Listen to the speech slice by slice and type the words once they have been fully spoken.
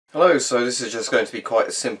Hello, so this is just going to be quite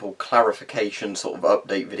a simple clarification sort of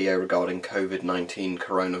update video regarding COVID-19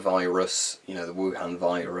 coronavirus, the Wuhan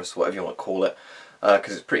virus, whatever you want to call it,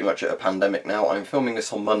 because it's pretty much a pandemic now. I'm filming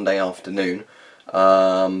this on Monday afternoon,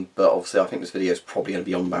 but obviously I think this video is probably going to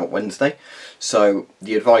be on about Wednesday. So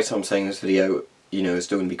the advice I'm saying in this video, is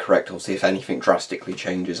still going to be correct. Obviously if anything drastically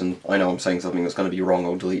changes, and I know I'm saying something that's going to be wrong,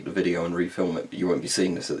 I'll delete the video and refilm it, but you won't be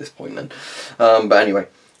seeing this at this point then. But anyway.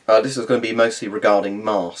 This is going to be mostly regarding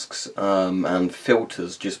masks and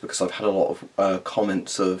filters, just because I've had a lot of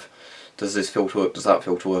comments of does this filter work, does that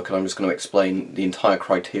filter work, and I'm just going to explain the entire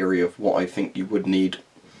criteria of what I think you would need.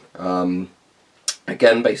 Again,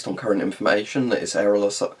 based on current information, that is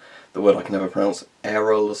the word I can never pronounce,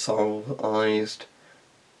 aerosolised,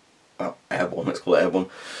 airborne, let's call it airborne.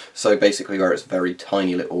 So basically where it's very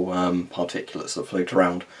tiny little particulates that float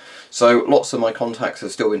around. So lots of my contacts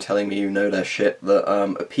have still been telling me, their shit, that a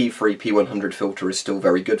P3, P100 filter is still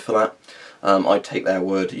very good for that. I'd take their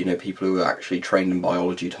word, people who are actually trained in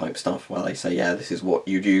biology type stuff, where they say, yeah, this is what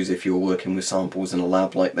you'd use if you were working with samples in a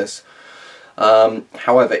lab like this.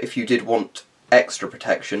 However, if you did want extra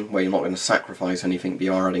protection, where you're not going to sacrifice anything, but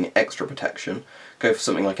you are adding extra protection, go for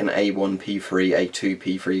something like an A1 P3, A2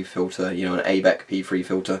 P3 filter, an ABEC P3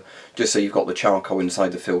 filter, just so you've got the charcoal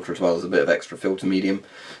inside the filter as well as a bit of extra filter medium.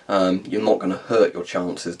 You're not going to hurt your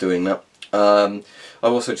chances doing that. I've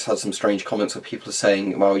also just had some strange comments where people are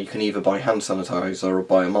saying, well, you can either buy hand sanitizer or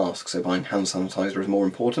buy a mask, so buying hand sanitizer is more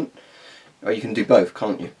important. Well, you can do both,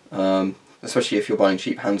 can't you? Especially if you're buying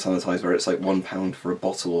cheap hand sanitizer, it's like £1 for a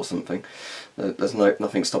bottle or something. There's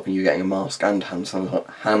nothing stopping you getting a mask and hand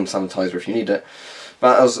sanitizer if you need it.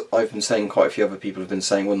 But as I've been saying, quite a few other people have been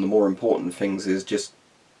saying, one of the more important things is just,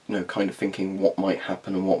 kind of thinking what might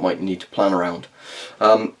happen and what might need to plan around.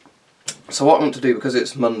 So what I want to do, because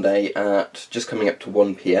it's Monday at just coming up to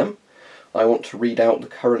 1 PM, I want to read out the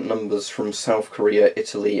current numbers from South Korea,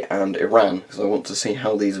 Italy and Iran, because I want to see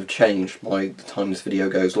how these have changed by the time this video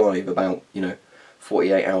goes live, about,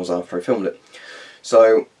 48 hours after I filmed it.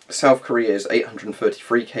 So South Korea is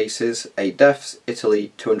 833 cases, 8 deaths,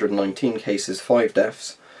 Italy 219 cases, 5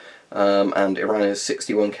 deaths, and Iran is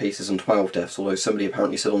 61 cases and 12 deaths, although somebody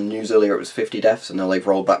apparently said on the news earlier it was 50 deaths and now they've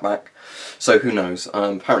rolled that back. So who knows.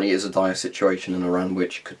 Apparently it is a dire situation in Iran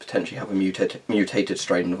which could potentially have a mutated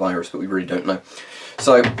strain of the virus, but we really don't know.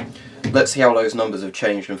 So let's see how those numbers have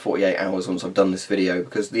changed in 48 hours once I've done this video,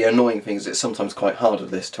 because the annoying thing is it's sometimes quite hard with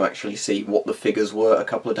this to actually see what the figures were a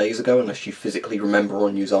couple of days ago unless you physically remember or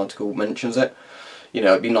a news article mentions it.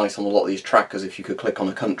 It'd be nice on a lot of these trackers if you could click on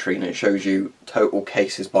a country and it shows you total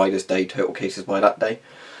cases by this day, total cases by that day.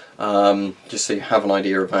 Just so you have an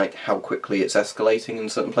idea of how quickly it's escalating in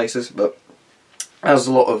certain places. But as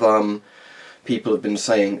a lot of people have been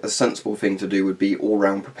saying, a sensible thing to do would be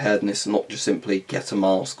all-round preparedness, and not just simply get a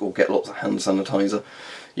mask or get lots of hand sanitizer.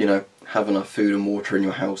 Have enough food and water in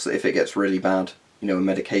your house that if it gets really bad, a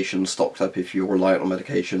medication stocked up if you're reliant on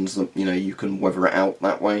medications, you can weather it out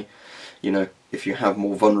that way. If you have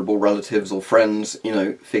more vulnerable relatives or friends,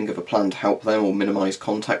 think of a plan to help them or minimise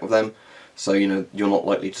contact with them, so you're not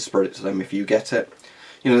likely to spread it to them if you get it.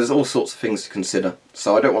 There's all sorts of things to consider.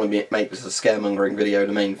 So I don't want to make this a scaremongering video.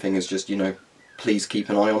 The main thing is just, please keep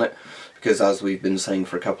an eye on it, because as we've been saying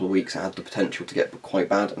for a couple of weeks, it had the potential to get quite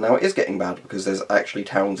bad. Now it is getting bad, because there's actually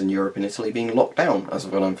towns in Europe and Italy being locked down as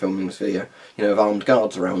of when I'm filming this video, with armed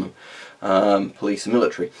guards around them, police and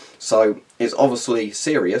military. So it's obviously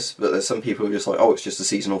serious, but there's some people who are just like, oh, it's just a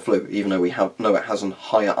seasonal flu, even though we know it has a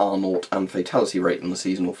higher R0 and fatality rate than the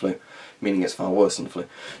seasonal flu, meaning it's far worse than the flu.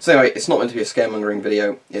 So anyway, it's not meant to be a scaremongering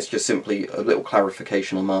video, it's just simply a little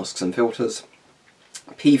clarification on masks and filters.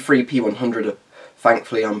 P3, P100,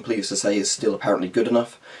 thankfully I'm pleased to say, is still apparently good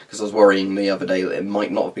enough, because I was worrying the other day that it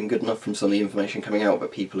might not have been good enough from some of the information coming out,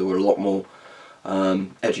 but people who are a lot more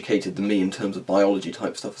educated than me in terms of biology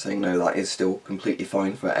type stuff are saying no, that is still completely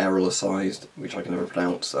fine for aerosolised, which I can never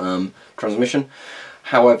pronounce, transmission.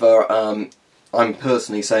 However, I'm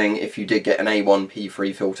personally saying if you did get an A1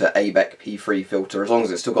 P3 filter, ABEC P3 filter, as long as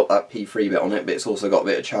it's still got that P3 bit on it, but it's also got a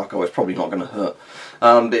bit of charcoal, it's probably not going to hurt.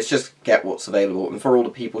 But it's just get what's available. And for all the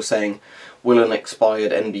people saying, will an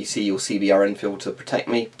expired NBC or CBRN filter protect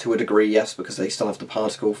me? To a degree, yes, because they still have the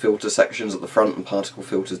particle filter sections at the front, and particle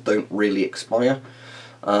filters don't really expire.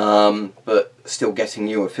 But still getting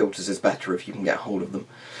newer filters is better if you can get hold of them.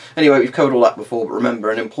 Anyway, we've covered all that before, but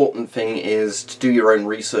remember, an important thing is to do your own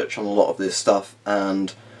research on a lot of this stuff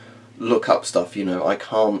and look up stuff. I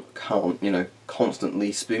can't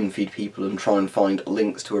constantly spoon feed people and try and find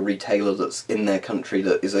links to a retailer that's in their country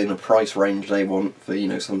that is in a price range they want for,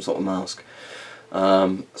 some sort of mask.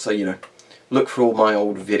 So, look for all my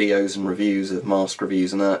old videos and reviews of mask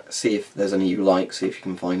reviews and that, see if there's any you like, see if you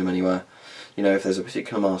can find them anywhere. You know, if there's a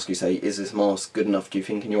particular mask you say, is this mask good enough, do you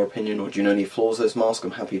think, in your opinion, or do you know any flaws of this mask?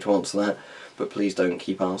 I'm happy to answer that, but please don't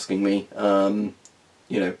keep asking me,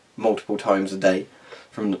 you know, multiple times a day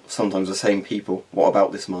from sometimes the same people, what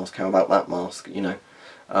about this mask, how about that mask, you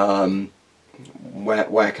know,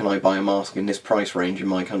 where can I buy a mask in this price range in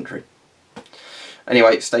my country?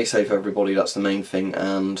 Anyway, stay safe everybody, that's the main thing,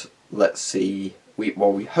 and let's see, we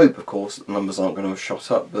hope of course that the numbers aren't going to have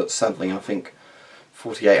shot up, but sadly I think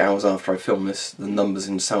 48 hours after I film this, the numbers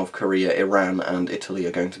in South Korea, Iran and Italy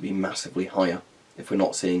are going to be massively higher, if we're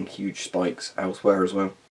not seeing huge spikes elsewhere as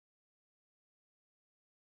well.